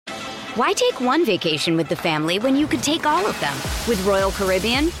Why take one vacation with the family when you could take all of them? With Royal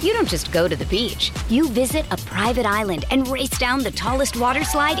Caribbean, you don't just go to the beach. You visit a private island and race down the tallest water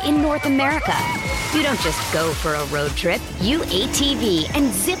slide in North America. You don't just go for a road trip. You ATV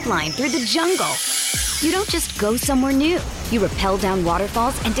and zip line through the jungle. You don't just go somewhere new. You rappel down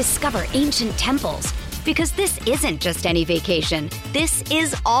waterfalls and discover ancient temples. Because this isn't just any vacation. This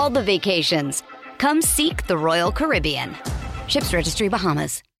is all the vacations. Come seek the Royal Caribbean. Ships Registry,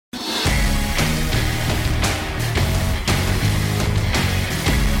 Bahamas.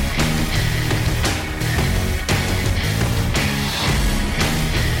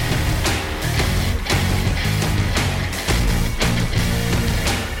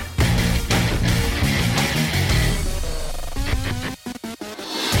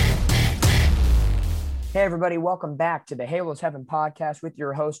 Hey everybody, welcome back to the Halos Heaven podcast with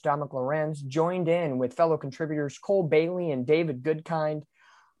your host, Dominic Lorenz, joined in with fellow contributors Cole Bailey and David Goodkind.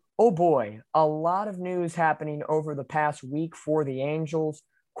 Oh boy, a lot of news happening over the past week for the Angels.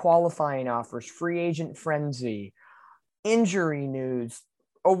 Qualifying offers, free agent frenzy, injury news,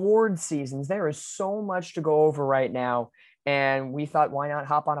 award seasons. There is so much to go over right now. And we thought, why not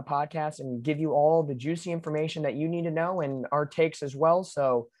hop on a podcast and give you all the juicy information that you need to know and our takes as well.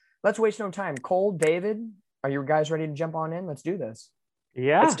 So let's waste no time. Cole, David, are you guys ready to jump on in? Let's do this.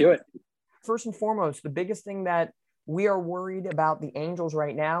 Yeah. Let's do it. First and foremost, the biggest thing that we are worried about the Angels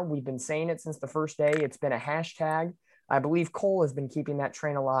right now, we've been saying it since the first day. It's been a hashtag. I believe Cole has been keeping that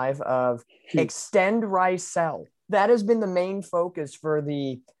train alive of extend Raisel. That has been the main focus for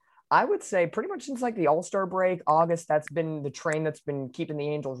I would say pretty much since like the All-Star break, August, that's been the train that's been keeping the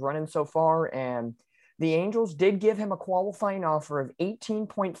Angels running so far. And the Angels did give him a qualifying offer of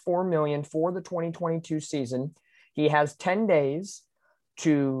 $18.4 million for the 2022 season. He has 10 days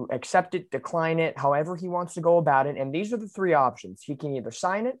to accept it, decline it, however he wants to go about it. And these are the three options. He can either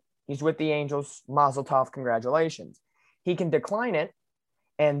sign it, he's with the Angels, mazel tov, congratulations. He can decline it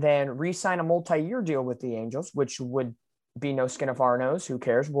and then re-sign a multi-year deal with the Angels, which would be no skin off our nose. Who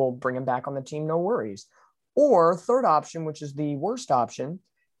cares? We'll bring him back on the team, no worries. Or third option, which is the worst option,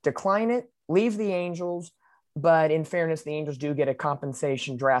 decline it, leave the Angels, but in fairness, the Angels do get a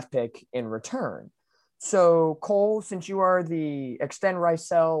compensation draft pick in return. So, Cole, since you are the extend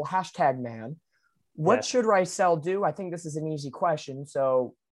Raisel hashtag man, what should Raisel do? I think this is an easy question.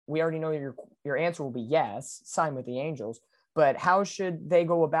 So we already know your answer will be yes, sign with the Angels. But how should they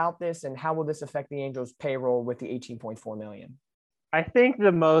go about this, and how will this affect the Angels' payroll with the $18.4 million? I think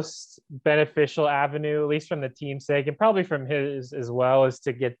the most beneficial avenue, at least from the team's sake, and probably from his as well, is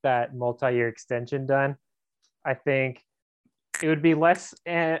to get that multi-year extension done. I think it would be less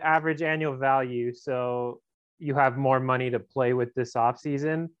average annual value, so you have more money to play with this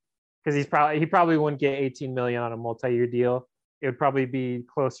offseason, because he probably wouldn't get $18 million on a multi-year deal. It would probably be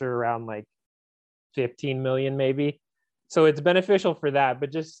closer around like $15 million maybe. So it's beneficial for that,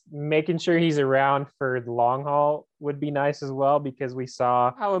 but just making sure he's around for the long haul would be nice as well, because we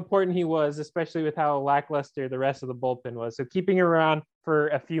saw how important he was, especially with how lackluster the rest of the bullpen was. So keeping him around for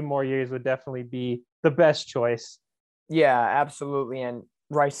a few more years would definitely be the best choice. Yeah, absolutely. And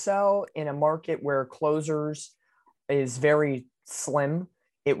Raisel, in a market where closers is very slim,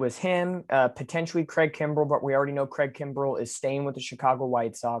 it was him, potentially Craig Kimbrell, but we already know Craig Kimbrell is staying with the Chicago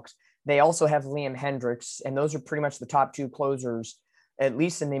White Sox. They also have Liam Hendriks, and those are pretty much the top two closers, at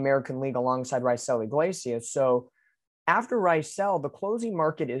least in the American League, alongside Raisel Iglesias. So after Raisel, the closing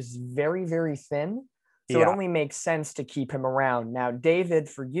market is very, very thin. So It only makes sense to keep him around. Now, David,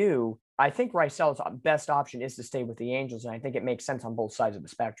 for you, I think Raisel's best option is to stay with the Angels, and I think it makes sense on both sides of the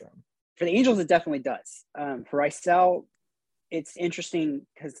spectrum. For the Angels, it definitely does. For Raisel, it's interesting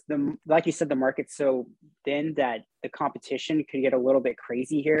because, like you said, the market's so thin that the competition could get a little bit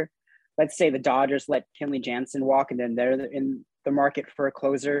crazy here. Let's say the Dodgers let Kenley Jansen walk, and then they're in the market for a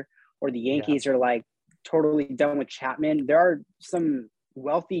closer, or the Yankees are like totally done with Chapman. There are some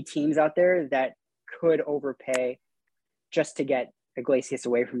wealthy teams out there that could overpay just to get Iglesias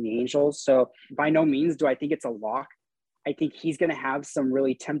away from the Angels. So by no means do I think it's a lock. I think he's going to have some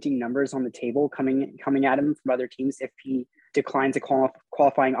really tempting numbers on the table coming at him from other teams if he declines a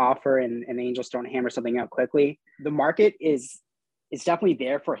qualifying offer and the Angels don't hammer something out quickly. The market is definitely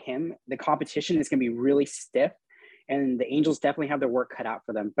there for him. The competition is going to be really stiff, and the Angels definitely have their work cut out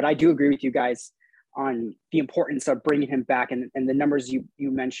for them. But I do agree with you guys on the importance of bringing him back, and the numbers you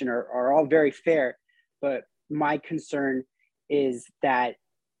mentioned are all very fair. But my concern is that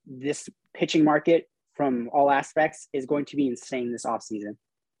this pitching market from all aspects is going to be insane this offseason.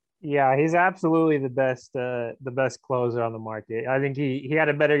 Yeah, he's absolutely the best closer on the market. I think he had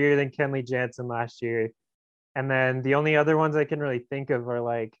a better year than Kenley Jansen last year. And then the only other ones I can really think of are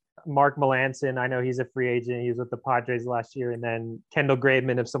like Mark Melanson. I know he's a free agent. He was with the Padres last year. And then Kendall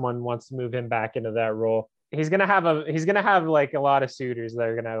Graveman, if someone wants to move him back into that role. He's gonna have like a lot of suitors that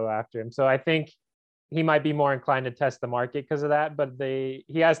are gonna go after him. So I think he might be more inclined to test the market because of that. But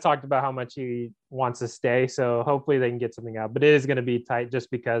he has talked about how much he wants to stay. So hopefully they can get something out. But it is gonna be tight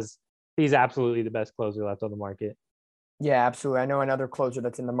just because he's absolutely the best closer left on the market. Yeah, absolutely. I know another closer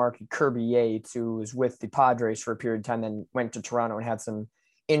that's in the market, Kirby Yates, who was with the Padres for a period of time, then went to Toronto and had some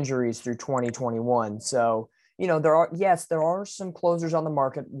injuries through 2021. So, there are some closers on the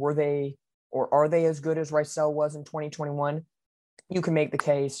market. Were they or are they as good as Rysell was in 2021? You can make the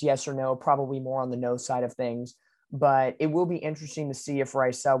case, yes or no, probably more on the no side of things. But it will be interesting to see if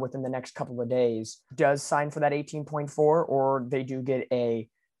Rysell within the next couple of days does sign for that 18.4, or they do get a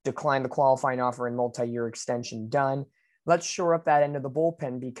decline the qualifying offer and multi-year extension done. Let's shore up that end of the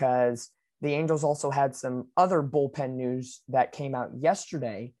bullpen, because the Angels also had some other bullpen news that came out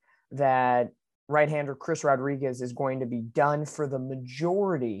yesterday that right-hander Chris Rodriguez is going to be done for the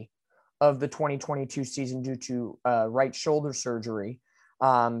majority of the 2022 season due to right shoulder surgery.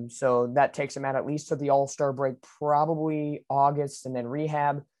 So that takes him out at least to the All-Star break, probably August, and then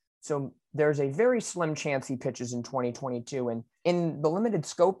rehab. So there's a very slim chance he pitches in 2022. And in the limited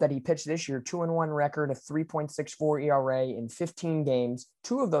scope that he pitched this year, 2-1 record, a 3.64 ERA in 15 games.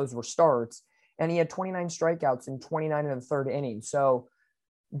 2 of those were starts, and he had 29 strikeouts in 29 in the third inning. So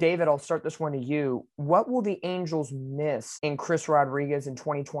David, I'll start this one to you. What will the Angels miss in Chris Rodriguez in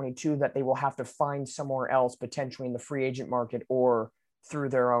 2022 that they will have to find somewhere else, potentially in the free agent market or through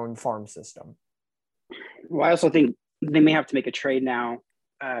their own farm system? Well, I also think they may have to make a trade now,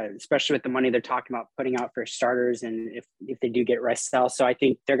 especially with the money they're talking about putting out for starters, and if they do get Rysell. So I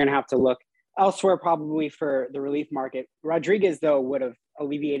think they're going to have to look elsewhere probably for the relief market. Rodriguez, though, would have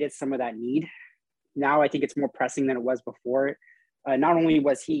alleviated some of that need. Now I think it's more pressing than it was before. Not only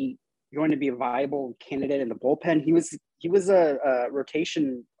was he going to be a viable candidate in the bullpen, he was a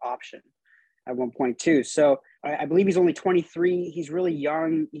rotation option at one point too. So I believe he's only 23. He's really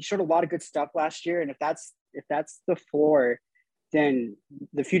young. He showed a lot of good stuff last year, and if that's the floor, then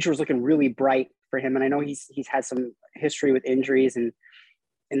the future is looking really bright for him. And I know he's had some history with injuries,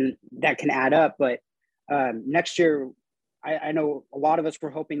 and that can add up. But next year, I know a lot of us were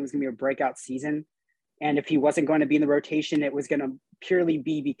hoping it was going to be a breakout season. And if he wasn't going to be in the rotation, it was going to purely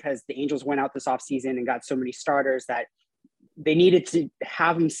be because the Angels went out this offseason and got so many starters that they needed to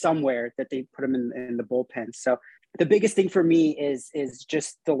have him somewhere, that they put him in the bullpen. So the biggest thing for me is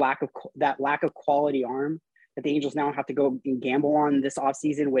just the lack of quality arm that the Angels now have to go and gamble on this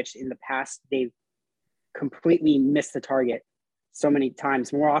offseason, which in the past they've completely missed the target so many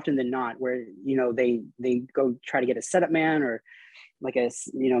times, more often than not, where, they go try to get a setup man or like a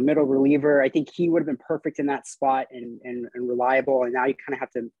middle reliever. I think he would have been perfect in that spot and reliable. And now you kind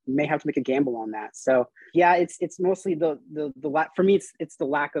of may have to make a gamble on that. So yeah, it's mostly the for me, it's the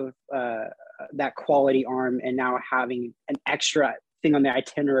lack of that quality arm, and now having an extra thing on the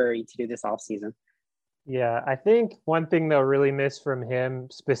itinerary to do this offseason. Yeah, I think one thing they'll really miss from him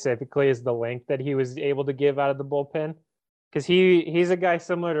specifically is the length that he was able to give out of the bullpen. Because he's a guy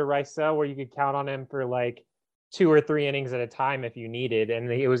similar to Rysell, where you could count on him for like 2 or 3 innings at a time if you needed, and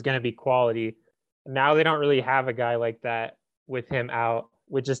it was going to be quality. Now they don't really have a guy like that with him out,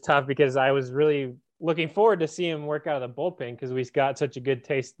 which is tough, because I was really looking forward to see him work out of the bullpen because we got such a good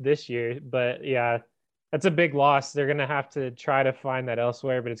taste this year. But yeah, that's a big loss. They're going to have to try to find that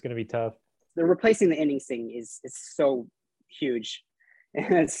elsewhere, but it's going to be tough. The replacing the innings thing is so huge,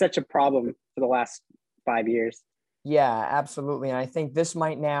 and it's such a problem for the last 5 years. Yeah, absolutely. And I think this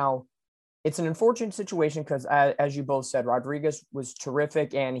might now, it's an unfortunate situation because, as you both said, Rodriguez was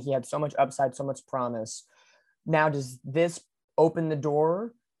terrific and he had so much upside, so much promise. Now, does this open the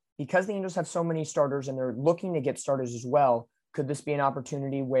door? Because the Angels have so many starters and they're looking to get starters as well, could this be an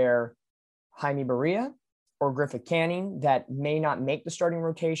opportunity where Jaime Barria or Griffith Canning, that may not make the starting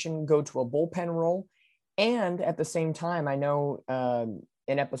rotation, go to a bullpen role? And at the same time, I know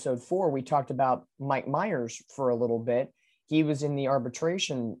in episode 4, we talked about Mike Myers for a little bit. He was in the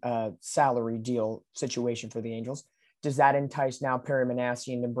arbitration salary deal situation for the Angels. Does that entice now Perry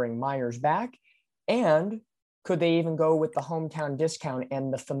Minasian to bring Myers back? And could they even go with the hometown discount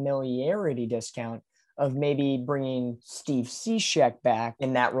and the familiarity discount of maybe bringing Steve Cishek back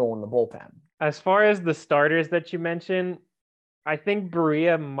in that role in the bullpen? As far as the starters that you mentioned, I think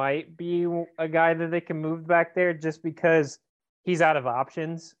Barria might be a guy that they can move back there just because he's out of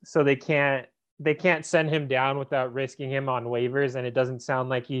options. So they can't send him down without risking him on waivers, and it doesn't sound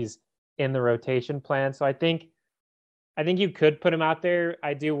like he's in the rotation plan. So I think I think you could put him out there.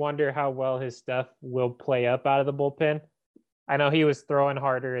 I do wonder how well his stuff will play up out of the bullpen. I know he was throwing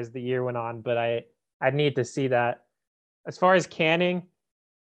harder as the year went on, but I need to see that. As far as Canning,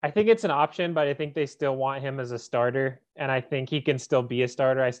 I think it's an option, but I think they still want him as a starter, and I think he can still be a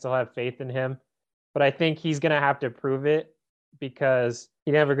starter. I still have faith in him, but I think he's going to have to prove it because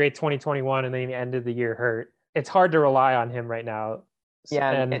he didn't have a great 2021 and then he ended the year hurt. It's hard to rely on him right now.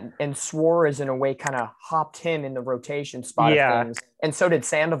 Yeah, and Suarez in a way kind of hopped him in the rotation spot of things, and so did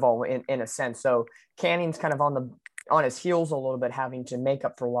Sandoval in a sense. So Canning's kind of on his heels a little bit, having to make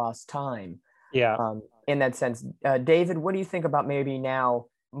up for lost time. Yeah. In that sense, David, what do you think about maybe now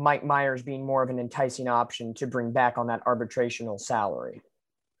Mike Myers being more of an enticing option to bring back on that arbitrational salary?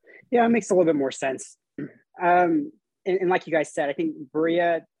 Yeah, it makes a little bit more sense. And like you guys said, I think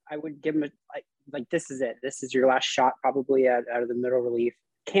Berea, I would give him like this is it. This is your last shot probably out of the middle relief.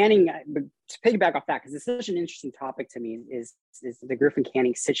 Canning, to piggyback off that, because it's such an interesting topic to me, is the Griffin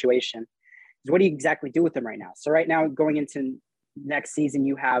Canning situation. Is what do you exactly do with him right now? So right now, going into next season,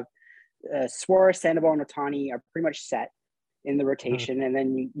 you have Suarez, Sandoval, and Ohtani are pretty much set in the rotation, and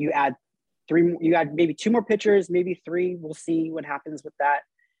then you add three. You add maybe two more pitchers, maybe three. We'll see what happens with that.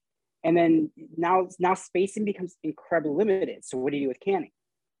 And then now spacing becomes incredibly limited. So what do you do with Canning?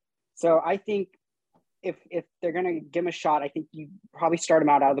 So I think if they're going to give him a shot, I think you probably start him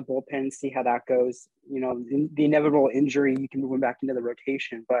out of the bullpen, see how that goes. You know, the inevitable injury, you can move him back into the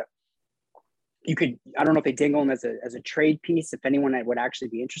rotation. But you could, I don't know if they dangle him as a trade piece, if anyone would actually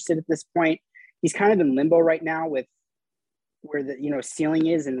be interested at this point. He's kind of in limbo right now with where the, ceiling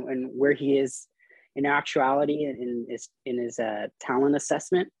is and where he is in actuality in his talent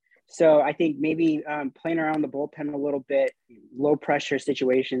assessment. So I think maybe playing around the bullpen a little bit, low pressure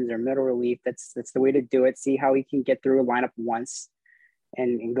situations or middle relief, that's the way to do it. See how he can get through a lineup once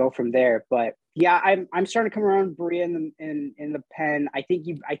and go from there. But yeah, I'm starting to come around Berea in the pen. I think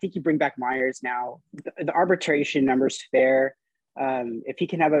you bring back Myers now. The arbitration number's fair. If he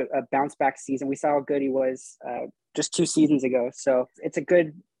can have a bounce back season, we saw how good he was just 2 seasons ago. So it's a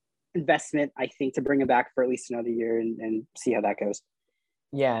good investment, I think, to bring him back for at least another year and see how that goes.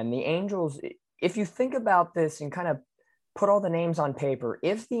 Yeah, and the Angels, if you think about this and kind of put all the names on paper,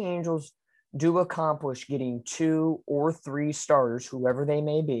 if the Angels do accomplish getting 2 or 3 starters, whoever they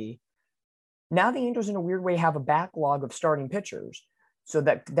may be, now the Angels in a weird way have a backlog of starting pitchers. So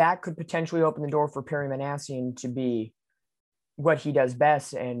that could potentially open the door for Perry Minasian to be what he does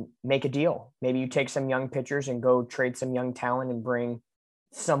best and make a deal. Maybe you take some young pitchers and go trade some young talent and bring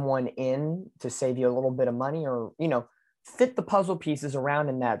someone in to save you a little bit of money, or, fit the puzzle pieces around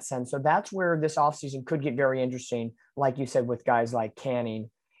in that sense. So that's where this offseason could get very interesting, like you said, with guys like Canning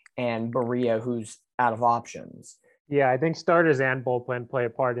and Berea, who's out of options. Yeah, I think starters and bullpen play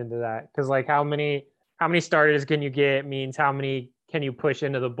a part into that, because like how many starters can you get means how many can you push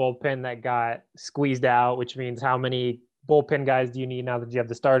into the bullpen that got squeezed out, which means how many bullpen guys do you need now that you have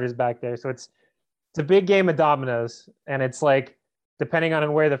the starters back there. So it's a big game of dominoes, and it's like, depending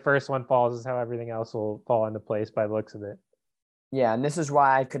on where the first one falls is how everything else will fall into place by the looks of it. Yeah, and this is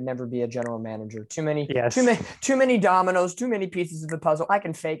why I could never be a general manager. Too many dominoes, too many pieces of the puzzle. I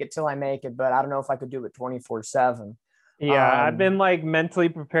can fake it till I make it, but I don't know if I could do it 24/7. Yeah, I've been like mentally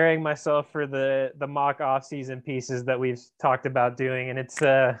preparing myself for the mock off-season pieces that we've talked about doing, and it's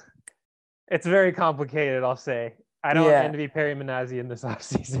very complicated, I'll say. I don't intend to be Perry Minasian this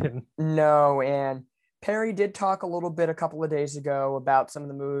off-season. No, and Perry did talk a little bit a couple of days ago about some of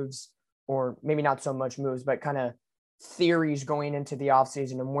the moves, or maybe not so much moves, but kind of theories going into the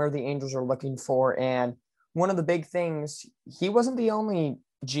offseason and where the Angels are looking for. And one of the big things, he wasn't the only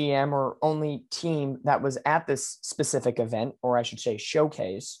GM or only team that was at this specific event, or I should say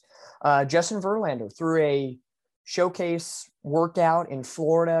showcase. Justin Verlander threw a showcase workout in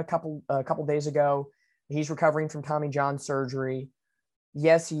Florida a couple days ago. He's recovering from Tommy John surgery.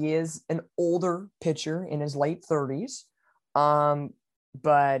 Yes, he is an older pitcher in his late 30s.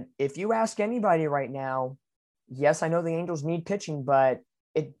 But if you ask anybody right now, yes, I know the Angels need pitching, but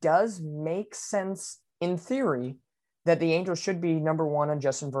it does make sense in theory that the Angels should be number one on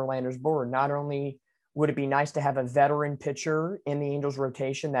Justin Verlander's board. Not only would it be nice to have a veteran pitcher in the Angels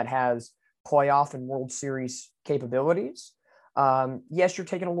rotation that has playoff and World Series capabilities. Yes, you're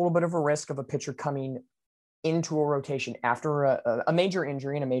taking a little bit of a risk of a pitcher coming into a rotation after a major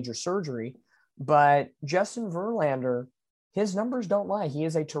injury and a major surgery, but Justin Verlander, his numbers don't lie. He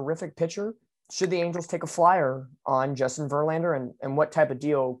is a terrific pitcher. Should the Angels take a flyer on Justin Verlander, and what type of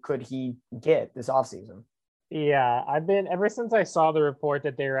deal could he get this offseason? Yeah, ever since I saw the report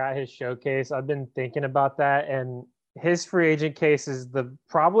that they were at his showcase, I've been thinking about that. And his free agent case is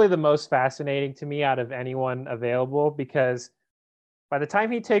probably the most fascinating to me out of anyone available, because by the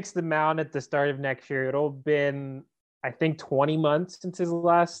time he takes the mound at the start of next year, it'll have been, I think, 20 months since his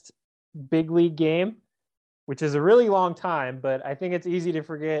last big league game, which is a really long time, but I think it's easy to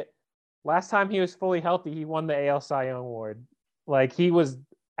forget. Last time he was fully healthy, he won the AL Cy Young Award. Like, he was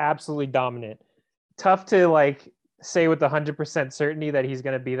absolutely dominant. Tough to like say with 100% certainty that he's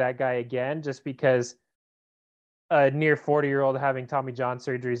going to be that guy again, just because a near 40-year-old having Tommy John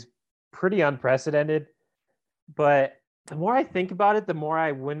surgery is pretty unprecedented. But the more I think about it, the more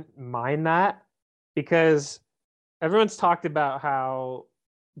I wouldn't mind that, because everyone's talked about how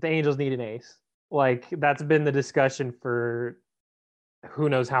the Angels need an ace. Like, that's been the discussion for who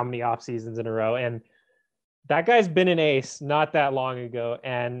knows how many off seasons in a row. And that guy's been an ace not that long ago.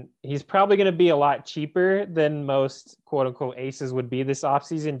 And he's probably going to be a lot cheaper than most quote unquote aces would be this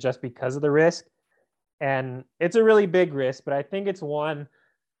offseason, just because of the risk. And it's a really big risk, but I think it's one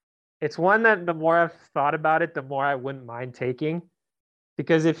that the more I've thought about it, the more I wouldn't mind taking.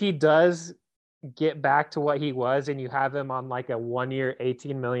 Because if he does get back to what he was, and you have him on like a 1-year,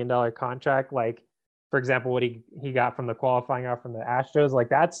 $18 million contract, like, for example, what he got from the qualifying out from the Astros, like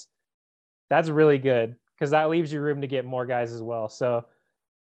that's really good, because that leaves you room to get more guys as well. So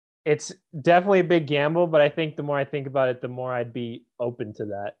it's definitely a big gamble, but I think the more I think about it, the more I'd be open to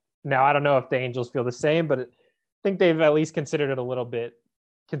that. Now, I don't know if the Angels feel the same, but I think they've at least considered it a little bit,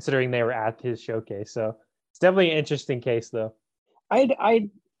 considering they were at his showcase. So it's definitely an interesting case, though.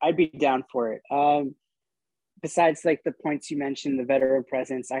 I'd be down for it. Besides, like, the points you mentioned, the veteran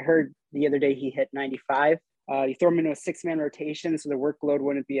presence, I heard the other day he hit 95. You throw him into a 6-man rotation, so the workload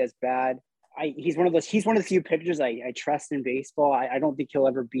wouldn't be as bad. He's one of the few pitchers I trust in baseball. I don't think he'll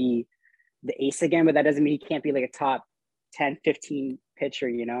ever be the ace again, but that doesn't mean he can't be like a top 10, 15 pitcher,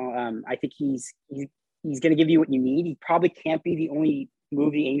 you know. I think he's going to give you what you need. He probably can't be the only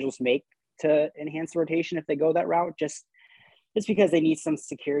move the Angels make to enhance the rotation if they go that route, just because they need some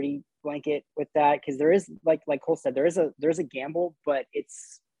security blanket with that. Because there is, like Cole said, there's a gamble, but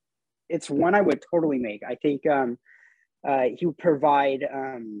it's one I would totally make. I think he would provide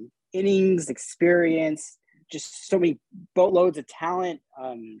innings, experience, just so many boatloads of talent.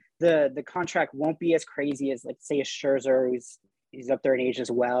 The contract won't be as crazy as, like, say, a Scherzer, who's up there in age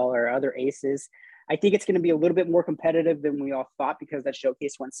as well, or other aces. I think it's going to be a little bit more competitive than we all thought, because that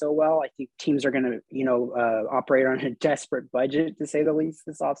showcase went so well. I think teams are going to, operate on a desperate budget, to say the least,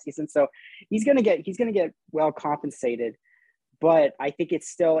 this offseason. So he's going to get well compensated, but I think it's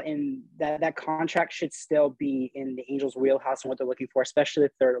still in that contract should still be in the Angels' wheelhouse and what they're looking for, especially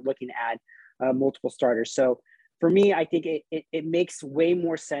if they're looking to add multiple starters. So for me, I think it makes way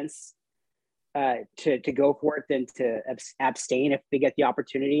more sense to go for it than to abstain if they get the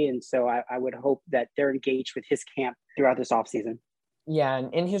opportunity. And so I would hope that they're engaged with his camp throughout this offseason. Yeah,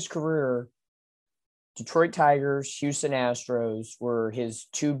 and in his career, Detroit Tigers, Houston Astros were his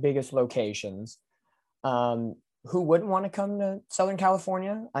two biggest locations. Who wouldn't want to come to Southern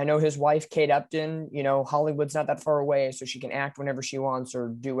California? I know his wife, Kate Upton, Hollywood's not that far away, so she can act whenever she wants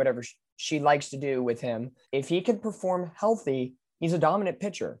or do whatever she likes to do with him. If he can perform healthy, he's a dominant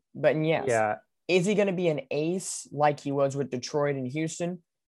pitcher. But yes, yeah. Is he going to be an ace like he was with Detroit and Houston?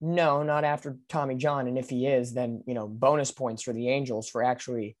 No, not after Tommy John. And if he is, then, bonus points for the Angels for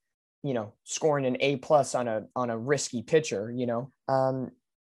actually, scoring an A+ on a risky pitcher,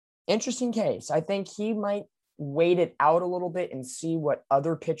 Interesting case. I think he might wait it out a little bit and see what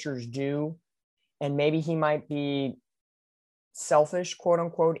other pitchers do. And maybe he might be selfish, quote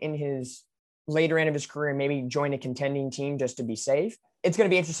unquote, in his later end of his career, maybe join a contending team just to be safe. It's going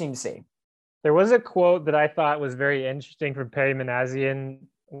to be interesting to see. There was a quote that I thought was very interesting from Perry Manassian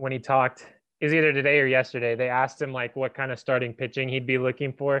when he talked, it was either today or yesterday. They asked him like what kind of starting pitching he'd be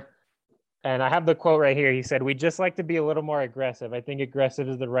looking for. And I have the quote right here. He said, "We just like to be a little more aggressive. I think aggressive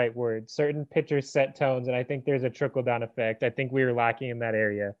is the right word. Certain pitchers set tones, and I think there's a trickle-down effect. I think we were lacking in that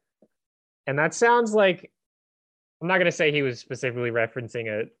area." And that sounds like, I'm not going to say he was specifically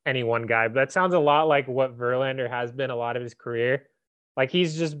referencing any one guy, but that sounds a lot like what Verlander has been a lot of his career. Like,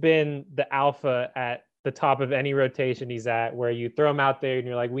 he's just been the alpha at the top of any rotation he's at, where you throw him out there and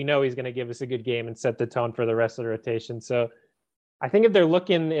you're like, we know he's going to give us a good game and set the tone for the rest of the rotation. So I think if they're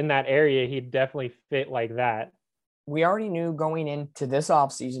looking in that area, he'd definitely fit like that. We already knew going into this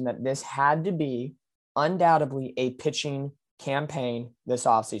offseason that this had to be undoubtedly a pitching campaign this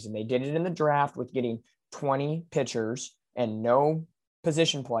offseason. They did it in the draft with getting 20 pitchers and no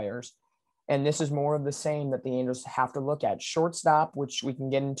position players. And this is more of the same that the Angels have to look at. Shortstop, which we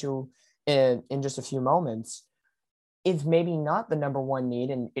can get into in just a few moments. is maybe not the number one need,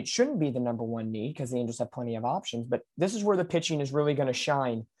 and it shouldn't be the number one need because the Angels have plenty of options. But this is where the pitching is really going to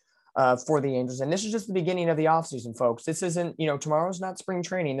shine for the Angels. And this is just the beginning of the offseason, folks. This isn't, tomorrow's not spring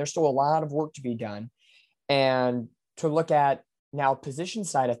training. There's still a lot of work to be done. And to look at now position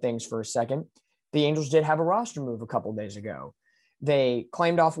side of things for a second, the Angels did have a roster move a couple days ago. They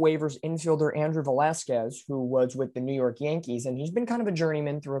claimed off waivers infielder Andrew Velasquez, who was with the New York Yankees, and he's been kind of a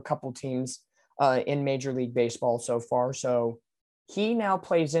journeyman through a couple teams in Major League Baseball so far. So he now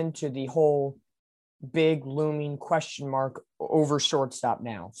plays into the whole big looming question mark over shortstop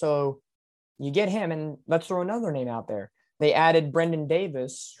now. So you get him, and let's throw another name out there. They added Brendan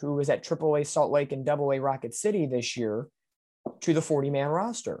Davis, who was at AAA Salt Lake and AA Rocket City this year, to the 40-man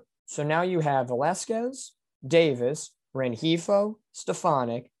roster. So now you have Velasquez, Davis, Rengifo,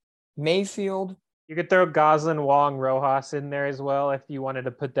 Stefanik, Mayfield. You could throw Goslin, Wong, Rojas in there as well if you wanted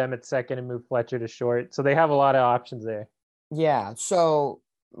to put them at second and move Fletcher to short. So they have a lot of options there. Yeah, so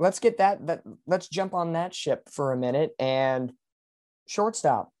let's get let's jump on that ship for a minute. And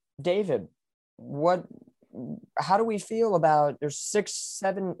shortstop, David, how do we feel about there's 6,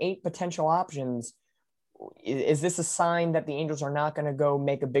 7, 8 potential options? Is this a sign that the Angels are not going to go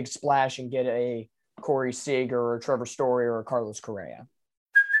make a big splash and get a Corey Seager or a Trevor Story or a Carlos Correa?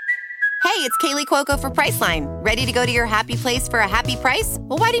 Hey, it's Kaylee Cuoco for Priceline. Ready to go to your happy place for a happy price?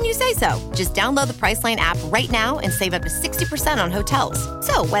 Well, why didn't you say so? Just download the Priceline app right now and save up to 60% on hotels.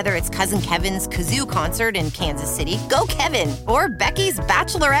 So whether it's Cousin Kevin's Kazoo Concert in Kansas City, go Kevin, or Becky's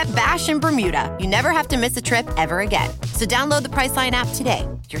Bachelorette Bash in Bermuda, you never have to miss a trip ever again. So download the Priceline app today.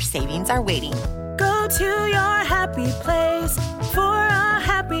 Your savings are waiting. Go to your happy place for a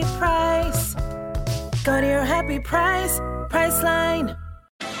happy price. Go to your happy price, Priceline.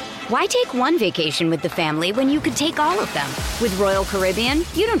 Why take one vacation with the family when you could take all of them? With Royal Caribbean,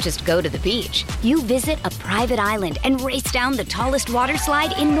 you don't just go to the beach. You visit a private island and race down the tallest water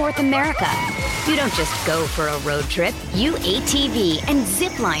slide in North America. You don't just go for a road trip. You ATV and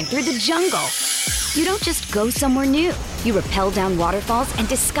zip line through the jungle. You don't just go somewhere new. You rappel down waterfalls and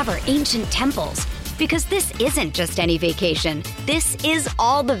discover ancient temples. Because this isn't just any vacation. This is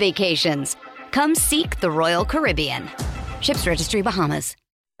all the vacations. Come seek the Royal Caribbean. Ships Registry, Bahamas.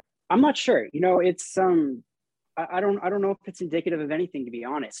 I'm not sure. It's I don't know if it's indicative of anything, to be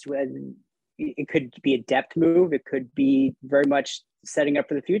honest. It could be a depth move. It could be very much setting up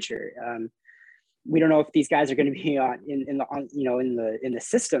for the future. We don't know if these guys are going to be in the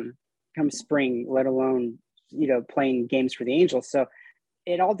system come spring, let alone playing games for the Angels. So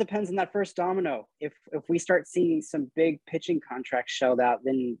it all depends on that first domino. If we start seeing some big pitching contracts shelled out,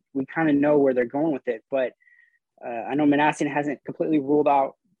 then we kind of know where they're going with it. But I know Manassian hasn't completely ruled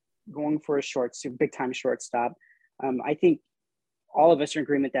out going for a big time shortstop. I think all of us are in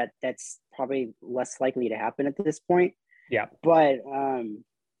agreement that that's probably less likely to happen at this point. Yeah. But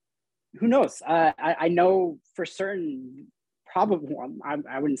who knows? I know for certain, probably,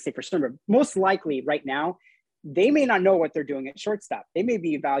 I wouldn't say for certain, but most likely right now, they may not know what they're doing at shortstop. They may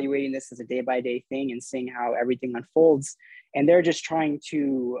be evaluating this as a day-by-day thing and seeing how everything unfolds. And they're just trying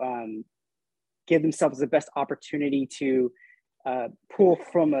to give themselves the best opportunity to pull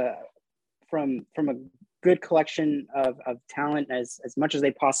from a good collection of talent as much as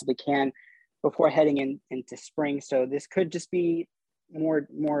they possibly can before heading into spring. So this could just be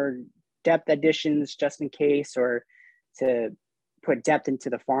more depth additions just in case, or to put depth into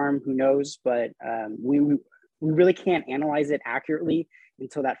the farm, who knows? But we really can't analyze it accurately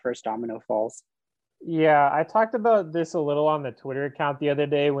until that first domino falls. Yeah, I talked about this a little on the Twitter account the other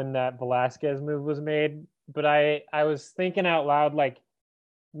day when that Velasquez move was made, but I was thinking out loud, like,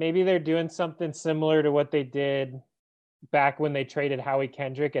 maybe they're doing something similar to what they did back when they traded Howie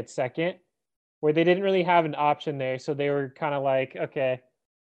Kendrick at second, where they didn't really have an option there. So they were kind of like, okay,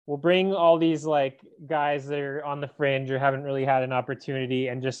 we'll bring all these like guys that are on the fringe or haven't really had an opportunity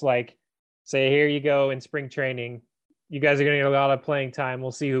and just like say, here you go in spring training. You guys are going to get a lot of playing time.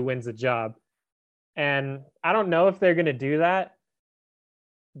 We'll see who wins the job. And I don't know if they're going to do that.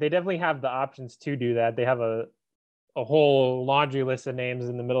 They definitely have the options to do that. They have a whole laundry list of names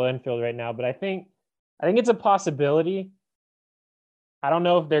in the middle infield right now, but I think it's a possibility. I don't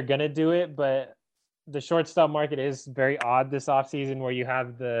know if they're going to do it, but the shortstop market is very odd this offseason, where you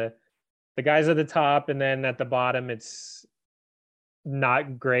have the guys at the top and then at the bottom, it's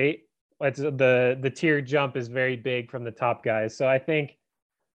not great. It's the tier jump is very big from the top guys. So I think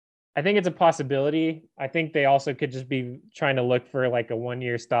it's a possibility. I think they also could just be trying to look for like a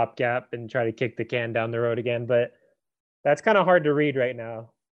 1-year stopgap and try to kick the can down the road again. But that's kind of hard to read right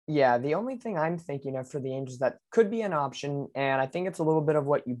now. Yeah, the only thing I'm thinking of for the Angels that could be an option, and I think it's a little bit of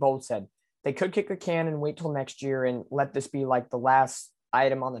what you both said. They could kick the can and wait till next year and let this be like the last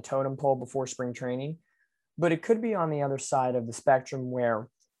item on the totem pole before spring training. But it could be on the other side of the spectrum where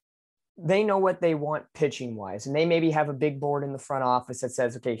they know what they want pitching wise. And they maybe have a big board in the front office that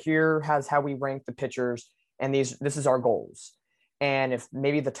says, okay, here has how we rank the pitchers. And this is our goals. And if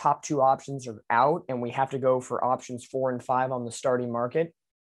maybe the top two options are out and we have to go for options 4 and 5 on the starting market,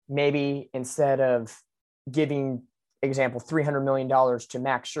 maybe instead of giving example, $300 million to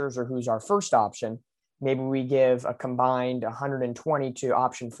Max Scherzer, who's our first option, maybe we give a combined 120 to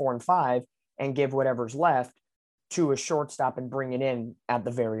option 4 and 5 and give whatever's left to a shortstop and bring it in at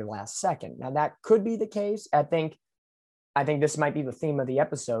the very last second. Now that could be the case. I think this might be the theme of the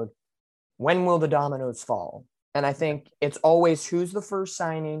episode. When will the dominoes fall? And I think it's always who's the first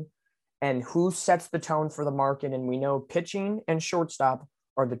signing and who sets the tone for the market. And we know pitching and shortstop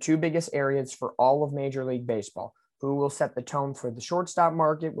are the two biggest areas for all of Major League Baseball. Who will set the tone for the shortstop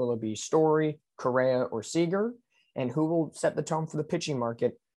market? Will it be Story, Correa, or Seager? And who will set the tone for the pitching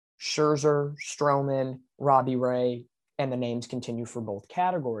market? Scherzer, Stroman, Robbie Ray, and the names continue for both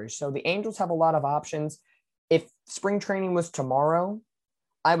categories. So the Angels have a lot of options. If spring training was tomorrow,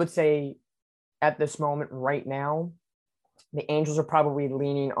 I would say at this moment right now, the Angels are probably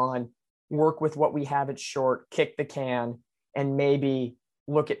leaning on work with what we have at short, kick the can, and maybe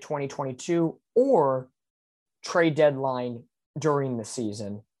look at 2022 or trade deadline during the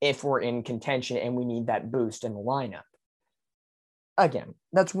season if we're in contention and we need that boost in the lineup. Again,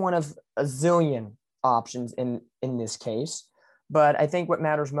 that's one of a zillion options in this case. But I think what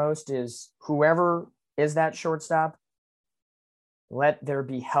matters most is whoever is that shortstop, let there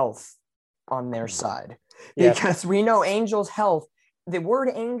be health on their side. Yes. Because we know Angels health, the word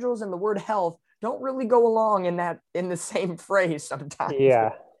Angels and the word health don't really go along in the same phrase sometimes.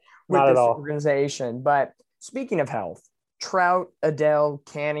 Yeah, with not this at all. organization. But speaking of health, Trout, Adele,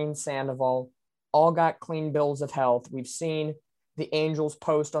 Canning, Sandoval all got clean bills of health. We've seen the Angels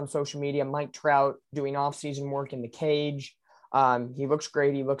post on social media, Mike Trout doing off-season work in the cage. He looks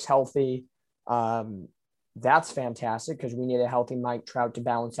great. He looks healthy. That's fantastic because we need a healthy Mike Trout to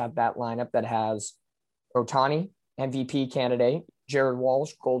balance out that lineup that has Ohtani, MVP candidate, Jared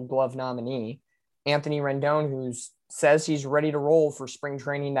Walsh, Gold Glove nominee, Anthony Rendon, who says he's ready to roll for spring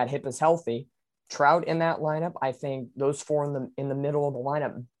training, that hip is healthy. Trout in that lineup, I think those four in the middle of the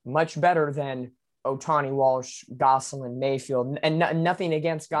lineup, much better than Ohtani, Walsh, Gosselin, Mayfield. And nothing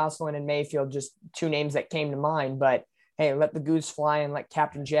against Gosselin and Mayfield, just two names that came to mind. But, hey, let the goose fly and let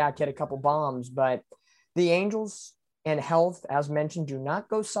Captain Jack hit a couple bombs. But the Angels and health, as mentioned, do not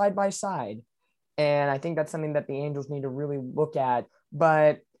go side by side. And I think that's something that the Angels need to really look at.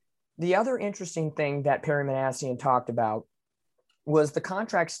 But the other interesting thing that Perry Minasian talked about was the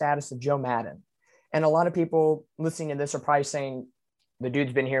contract status of Joe Maddon. And a lot of people listening to this are probably saying, the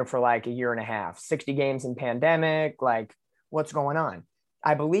dude's been here for like a year and a half, 60 games in pandemic, like what's going on?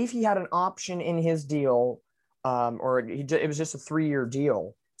 I believe he had an option in his deal, it was just a 3-year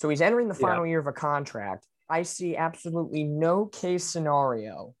deal. So he's entering the final year of a contract. I see absolutely no case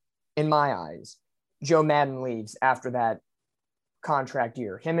scenario in my eyes. Joe Maddon leaves after that contract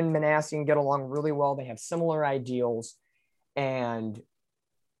year. Him and Minasian get along really well. They have similar ideals. And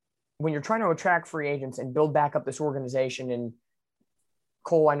when you're trying to attract free agents and build back up this organization, and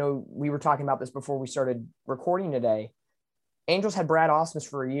Cole, I know we were talking about this before we started recording today. Angels had Brad Ausmus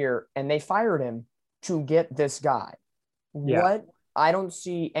for a year and they fired him to get this guy. Yeah. I don't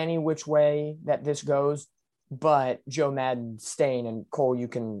see any which way that this goes, but Joe Maddon staying. And Cole, you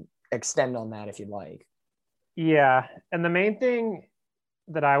can extend on that if you'd like. Yeah. And the main thing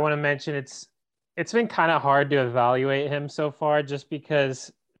that I want to mention, it's been kind of hard to evaluate him so far just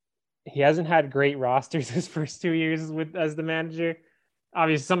because he hasn't had great rosters his first 2 years as the manager.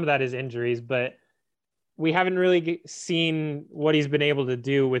 Obviously, some of that is injuries, but we haven't really seen what he's been able to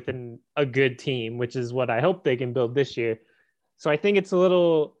do within a good team, which is what I hope they can build this year. So I think it's a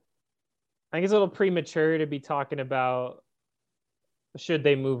little premature to be talking about should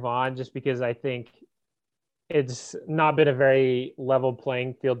they move on, just because I think it's not been a very level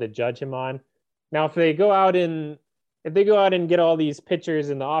playing field to judge him on. Now, if they go out and get all these pitchers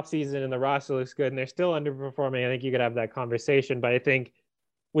in the offseason and the roster looks good and they're still underperforming, I think you could have that conversation. But I think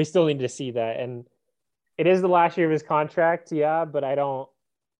we still need to see that. And it is the last year of his contract, yeah, but I don't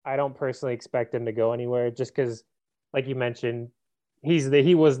personally expect him to go anywhere just because, like you mentioned,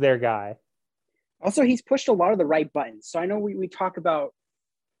 he was their guy. Also, he's pushed a lot of the right buttons. So I know we talk about,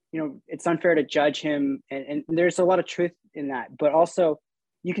 it's unfair to judge him, and there's a lot of truth in that. But also,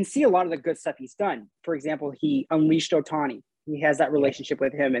 you can see a lot of the good stuff he's done. For example, he unleashed Ohtani. He has that relationship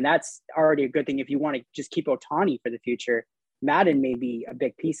with him, and that's already a good thing. If you want to just keep Ohtani for the future, Maddon may be a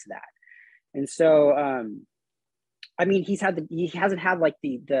big piece of that. And so, I mean, he hasn't had like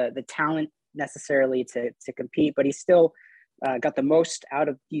the talent necessarily to compete, but he's still got the most out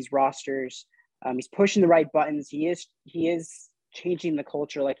of these rosters. He's pushing the right buttons. He is changing the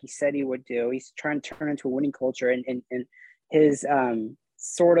culture like he said he would do. He's trying to turn into a winning culture, and his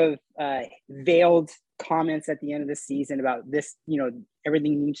sort of veiled comments at the end of the season about this,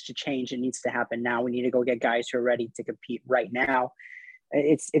 everything needs to change. It needs to happen now. We need to go get guys who are ready to compete right now.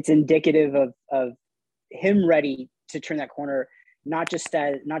 It's indicative of him ready to turn that corner, not just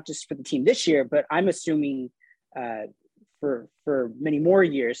for the team this year, but I'm assuming for many more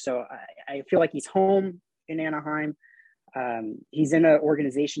years. So I feel like he's home in Anaheim. He's in an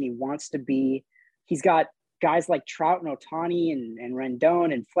organization he wants to be. He's got guys like Trout and Ohtani and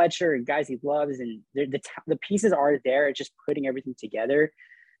Rendon and Fletcher and guys he loves, and the pieces are there. It's just putting everything together.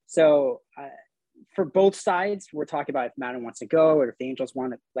 So for both sides, we're talking about if Madden wants to go or if the Angels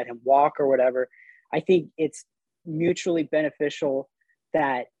want to let him walk or whatever. I think it's mutually beneficial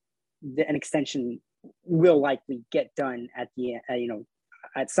that an extension will likely get done at the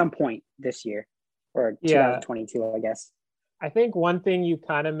at some point this year or 2022, I guess. I think one thing you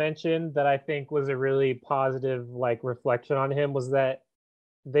kind of mentioned that I think was a really positive reflection on him was that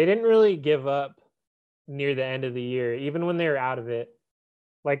they didn't really give up near the end of the year, even when they were out of it.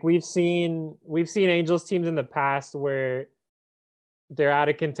 Like we've seen Angels teams in the past where they're out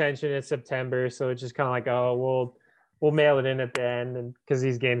of contention in September, so it's just kind of like, oh, we'll mail it in at the end, and because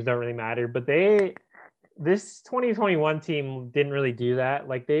these games don't really matter. But this 2021 team didn't really do that.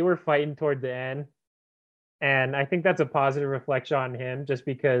 Like they were fighting toward the end. And I think that's a positive reflection on him, just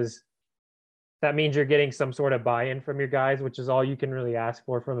because that means you're getting some sort of buy-in from your guys, which is all you can really ask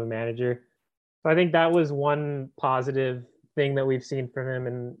for from a manager. So I think that was one positive thing that we've seen from him.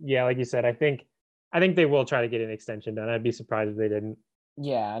 And yeah, like you said, I think they will try to get an extension done. I'd be surprised if they didn't.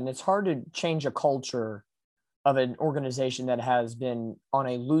 Yeah, and it's hard to change a culture of an organization that has been on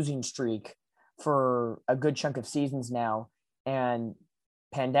a losing streak for a good chunk of seasons now. And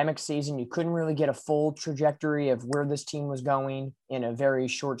pandemic season, you couldn't really get a full trajectory of where this team was going in a very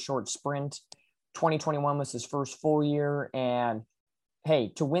short sprint. 2021 was his first full year. And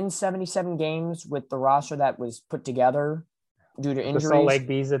hey, to win 77 games with the roster that was put together due to injuries. The Salt Lake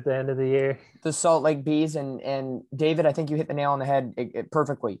Bees at the end of the year. The Salt Lake Bees. And David, I think you hit the nail on the head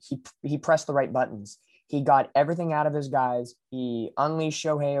perfectly. He pressed the right buttons. He got everything out of his guys. He unleashed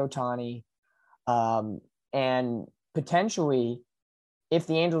Shohei Ohtani. And potentially, if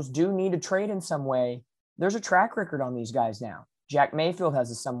the Angels do need to trade in some way, there's a track record on these guys now. Jack Mayfield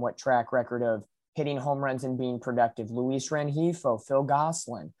has a somewhat track record of hitting home runs and being productive. Luis Rengifo, Phil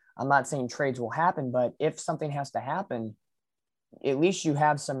Gosselin. I'm not saying trades will happen, but if something has to happen, at least you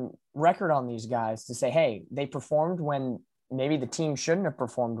have some record on these guys to say, hey, they performed when maybe the team shouldn't have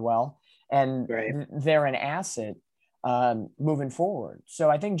performed well, and they're an asset moving forward. So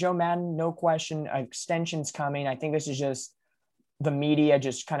I think Joe Maddon, no question, extension's coming. I think this is just the media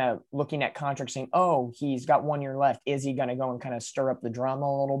just kind of looking at contracts saying, oh, he's got 1 year left. Is he going to go and kind of stir up the drama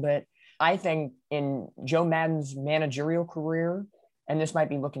a little bit? I think in Joe Maddon's managerial career, and this might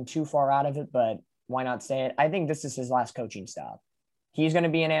be looking too far out of it, but why not say it? I think this is his last coaching stop. He's going to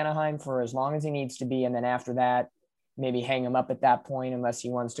be in Anaheim for as long as he needs to be. And then after that, maybe hang him up at that point, unless he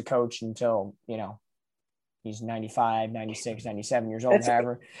wants to coach until, he's 95, 96, 97 years old.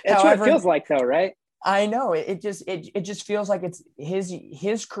 However, what it feels like though, right? I know it just feels like it's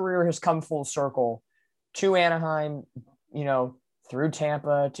his career has come full circle to Anaheim, through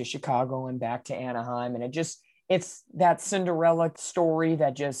Tampa to Chicago and back to Anaheim. And it's that Cinderella story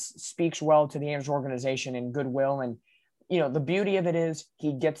that just speaks well to the Angels organization and goodwill. And, the beauty of it is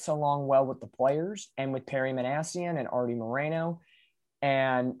he gets along well with the players and with Perry Manassian and Artie Moreno.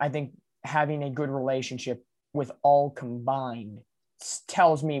 And I think having a good relationship with all combined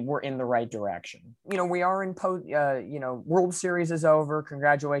tells me we're in the right direction. We are in World Series is over.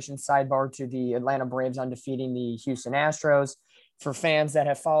 Congratulations, sidebar, to the Atlanta Braves on defeating the Houston Astros. For fans that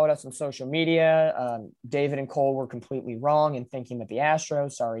have followed us on social media, David and Cole were completely wrong in thinking that the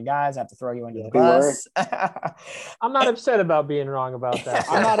Astros, sorry guys, I have to throw you under the bus. I'm not upset about being wrong about that.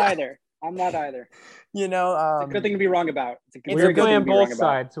 I'm not either. It's a good thing to be wrong about. We're playing both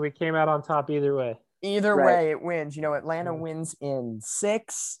sides, so we came out on top either way. Either way, it wins. Atlanta wins in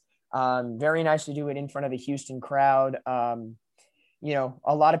 6. Very nice to do it in front of the Houston crowd. A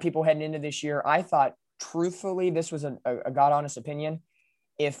lot of people heading into this year, I thought, truthfully, this was a God honest opinion.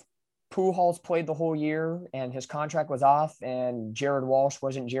 If Pujols played the whole year and his contract was off and Jared Walsh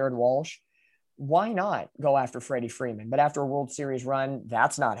wasn't Jared Walsh, why not go after Freddie Freeman? But after a World Series run,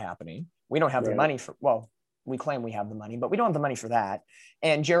 that's not happening. We don't have the money for, we claim we have the money, but we don't have the money for that.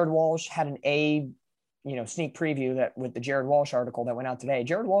 And Jared Walsh had an A, sneak preview that with the Jared Walsh article that went out today.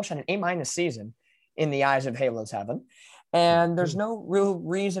 Jared Walsh had an A- season in the eyes of Halos Heaven. And there's no real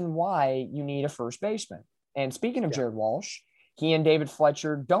reason why you need a first baseman. And speaking of Jared Walsh, he and David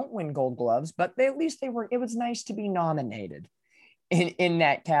Fletcher don't win Gold Gloves, but it was nice to be nominated in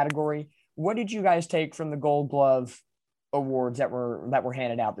that category. What did you guys take from the Gold Glove awards that were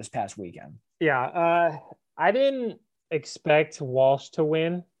handed out this past weekend? Yeah, I didn't expect Walsh to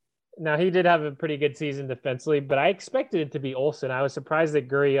win. Now, he did have a pretty good season defensively, but I expected it to be Olsen. I was surprised that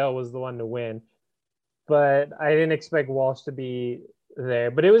Gurriel was the one to win, but I didn't expect Walsh to be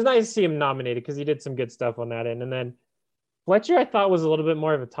there. But it was nice to see him nominated because he did some good stuff on that end. And then Fletcher, I thought, was a little bit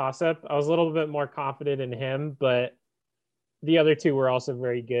more of a toss-up. I was a little bit more confident in him, but the other two were also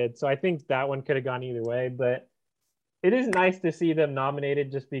very good. So I think that one could have gone either way. But it is nice to see them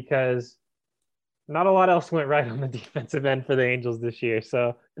nominated just because not a lot else went right on the defensive end for the Angels this year.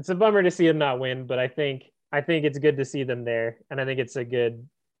 So it's a bummer to see them not win, but I think it's good to see them there. And I think it's a good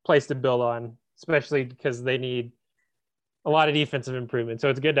place to build on, especially because they need a lot of defensive improvement. So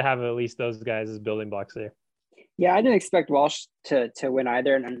it's good to have at least those guys as building blocks there. Yeah, I didn't expect Walsh to win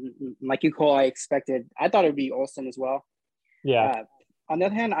either. And like you, Cole, I thought it would be Olsen as well. Yeah. On the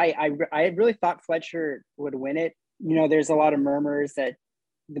other hand, I really thought Fletcher would win it. There's a lot of murmurs that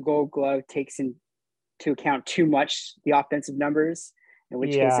the Gold Glove takes into account too much the offensive numbers, in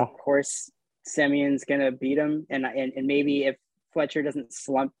which case, of course, Semion's going to beat him. And maybe if Fletcher doesn't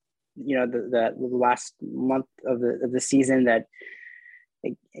slump, the last month of the season, that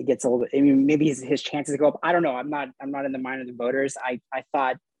it gets a little bit, maybe his chances go up. I don't know. I'm not in the mind of the voters. I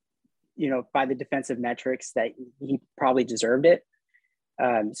thought, by the defensive metrics that he probably deserved it.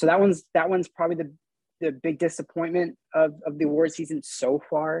 So that one's probably the big disappointment of the award season so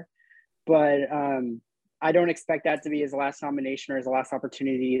far. But I don't expect that to be his last nomination or his last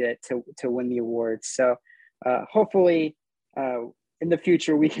opportunity to win the award. So hopefully in the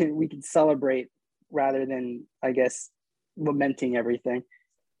future we can celebrate rather than, I guess, lamenting everything.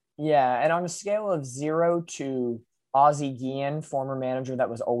 Yeah, and on a scale of 0 to Ozzie Guillen, former manager that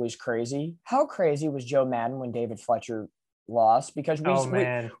was always crazy, how crazy was Joe Madden when David Fletcher lost? Because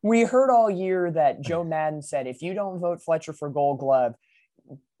we heard all year that Joe Madden said, if you don't vote Fletcher for Gold Glove,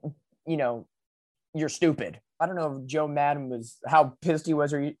 you're stupid. I don't know if Joe Madden how pissed he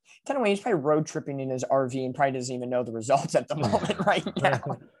was, or he's probably road tripping in his RV and probably doesn't even know the results at the moment right now.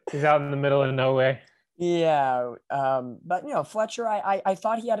 He's out in the middle of nowhere. Yeah. But Fletcher, I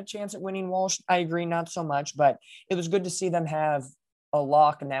thought he had a chance at winning. Walsh, I agree, not so much, but it was good to see them have a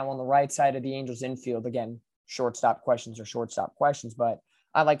lock now on the right side of the Angels infield. Again, shortstop questions, but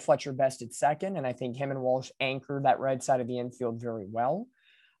I like Fletcher best at second, and I think him and Walsh anchor that right side of the infield very well.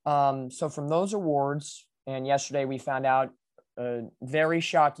 So from those awards, and yesterday we found out very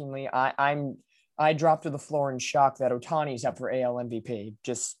shockingly, I dropped to the floor in shock that Ohtani's up for AL MVP.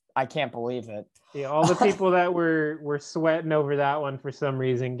 I can't believe it. Yeah, all the people that were sweating over that one for some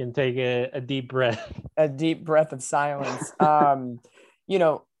reason can take a deep breath. A deep breath of silence.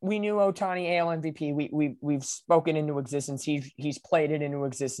 We knew Ohtani AL MVP. We've spoken into existence. He's played it into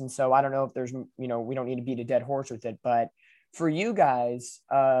existence. So I don't know if there's, we don't need to beat a dead horse with it. But for you guys,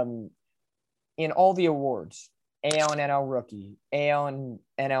 in all the awards, AL and NL Rookie, AL and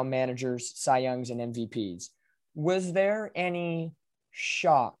NL Managers, Cy Youngs, and MVPs, was there any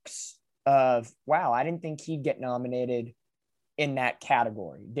shocks of, wow, I didn't think he'd get nominated in that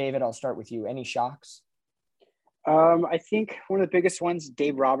category? David, I'll start with you. Any shocks? I think one of the biggest ones,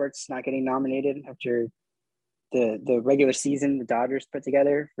 Dave Roberts not getting nominated after the regular season the Dodgers put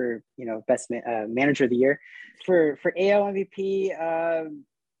together for, best manager of the year. For AL MVP,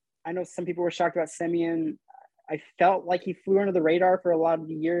 I know some people were shocked about Semien. I felt like he flew under the radar for a lot of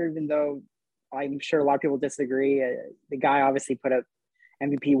the year, even though I'm sure a lot of people disagree. The guy obviously put up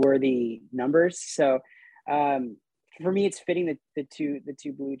MVP-worthy numbers. So for me, it's fitting the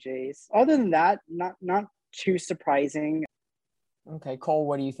two Blue Jays. Other than that, not too surprising. Okay, Cole,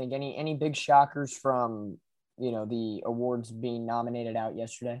 what do you think? Any big shockers from the awards being nominated out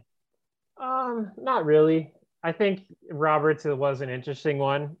yesterday? Not really. I think Roberts was an interesting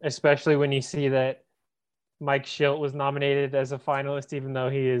one, especially when you see that Mike Schilt was nominated as a finalist, even though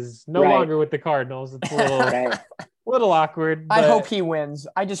he is no longer with the Cardinals. It's a little, little awkward. I hope he wins.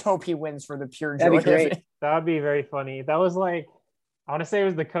 I just hope he wins for the pure joy. That'd be great. That would be very funny. That was like, I want to say it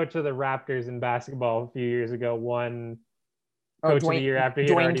was the coach of the Raptors in basketball a few years ago, won coach of the year after he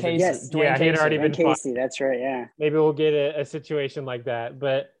had already been. Yes, he had already been. Casey, that's right. Yeah. Maybe we'll get a situation like that,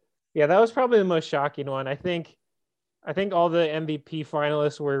 but yeah, that was probably the most shocking one. I think all the MVP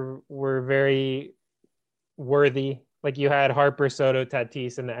finalists were very, worthy. Like you had Harper, Soto,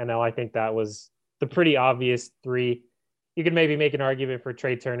 Tatis in the NL. I think that was the pretty obvious three. You could maybe make an argument for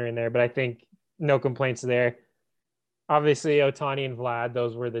Trey Turner in there, but I think no complaints there. Obviously, Ohtani and Vlad,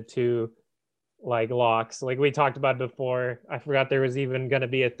 those were the two like locks. Like we talked about before. I forgot there was even going to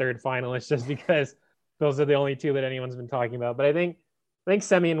be a third finalist just because those are the only two that anyone's been talking about. But I think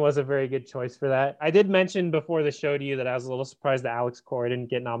Semien was a very good choice for that. I did mention before the show to you that I was a little surprised that Alex Cora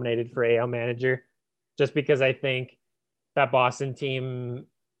didn't get nominated for AL manager, just because I think that Boston team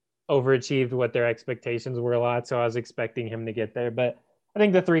overachieved what their expectations were a lot. So I was expecting him to get there. But I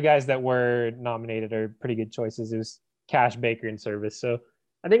think the three guys that were nominated are pretty good choices. It was Cash, Baker, and Service. So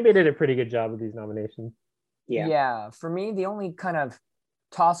I think they did a pretty good job with these nominations. Yeah. For me, the only kind of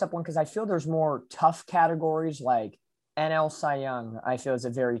toss-up one, because I feel there's more tough categories like NL Cy Young, I feel is a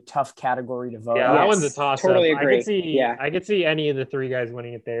very tough category to vote. Yeah, that one's a toss-up. Totally agree. I could see any of the three guys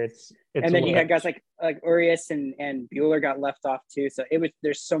winning it there. It's and then you had guys like Urias and Bueller got left off too. So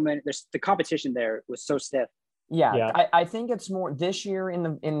there's the competition there was so stiff. Yeah. I think it's more this year in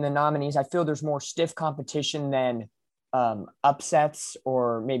the nominees. I feel there's more stiff competition than upsets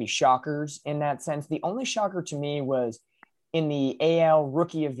or maybe shockers in that sense. The only shocker to me was in the AL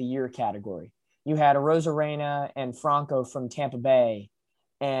Rookie of the Year category. You had Arozarena and Franco from Tampa Bay,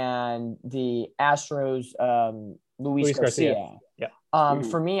 and the Astros Luis Garcia. Yeah.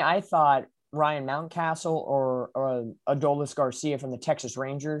 For me, I thought Ryan Mountcastle or Adolis Garcia from the Texas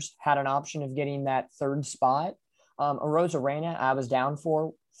Rangers had an option of getting that third spot. Arozarena, I was down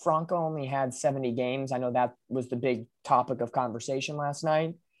for. Franco only had 70 games. I know that was the big topic of conversation last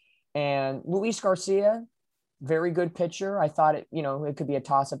night. And Luis Garcia, very good pitcher. I thought it could be a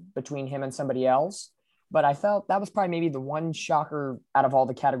toss-up between him and somebody else. But I felt that was probably maybe the one shocker out of all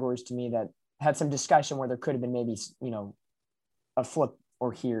the categories to me that had some discussion where there could have been maybe, a flip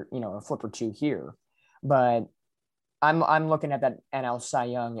or a flip or two here. But I'm looking at that NL Cy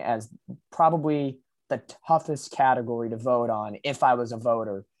Young as probably the toughest category to vote on if I was a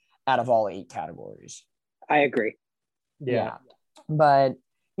voter out of all 8 categories. I agree. Yeah. But,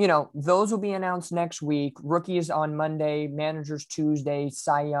 those will be announced next week. Rookies on Monday, managers Tuesday,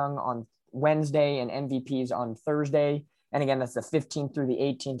 Cy Young on Wednesday, and MVPs on Thursday. And again, that's the 15th through the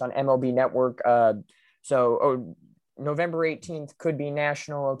 18th on MLB Network. November 18th could be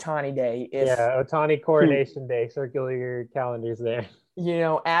National Ohtani Day. Ohtani Coronation Day. Circle your calendars there.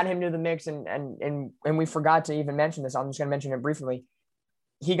 Add him to the mix. And we forgot to even mention this. I'm just going to mention it briefly.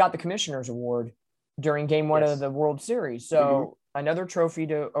 He got the Commissioner's Award during Game 1 of the World Series. So another trophy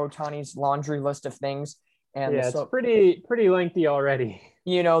to Ohtani's laundry list of things. And it's pretty lengthy already.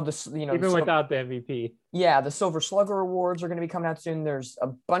 Even without the MVP. Yeah, the Silver Slugger Awards are going to be coming out soon. There's a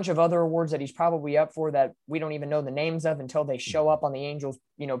bunch of other awards that he's probably up for that we don't even know the names of until they show up on the Angels,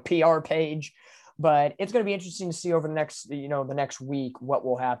 PR page. But it's going to be interesting to see over the next week what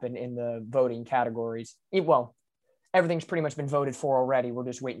will happen in the voting categories. Well, everything's pretty much been voted for already. We're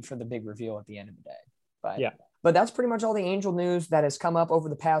just waiting for the big reveal at the end of the day. But that's pretty much all the Angel news that has come up over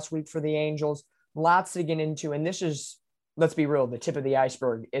the past week for the Angels. Lots to get into, and this is, let's be real, the tip of the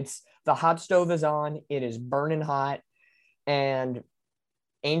iceberg. It's the hot stove is on. It is burning hot, and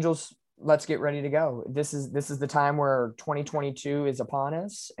Angels, let's get ready to go. This is the time where 2022 is upon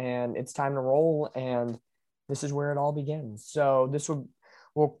us, and it's time to roll, and this is where it all begins. So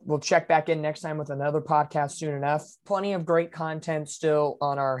we'll check back in next time with another podcast soon enough. Plenty of great content still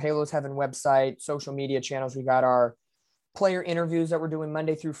on our Halos Heaven website, social media channels. We got our player interviews that we're doing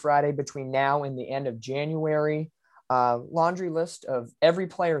Monday through Friday between now and the end of January. Laundry list of every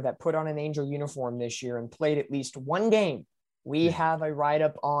player that put on an Angel uniform this year and played at least one game. We have a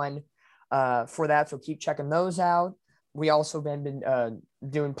write-up on for that, so keep checking those out. We also been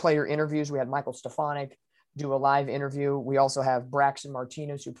doing player interviews. We had Michael Stefanik do a live interview. We also have Braxton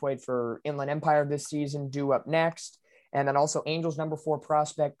Martinez, who played for Inland Empire this season, due up next. And then also Angels number 4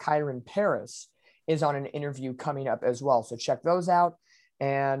 prospect Kyron Paris is on an interview coming up as well. So check those out.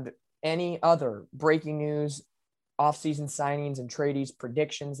 And any other breaking news, off-season signings and tradies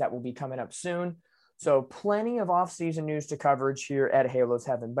predictions that will be coming up soon. So plenty of off-season news to coverage here at Halos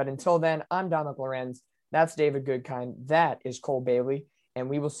Heaven. But until then, I'm Dominic Lorenz. That's David Goodkind. That is Cole Bailey. And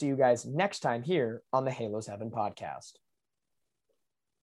we will see you guys next time here on the Halos Heaven podcast.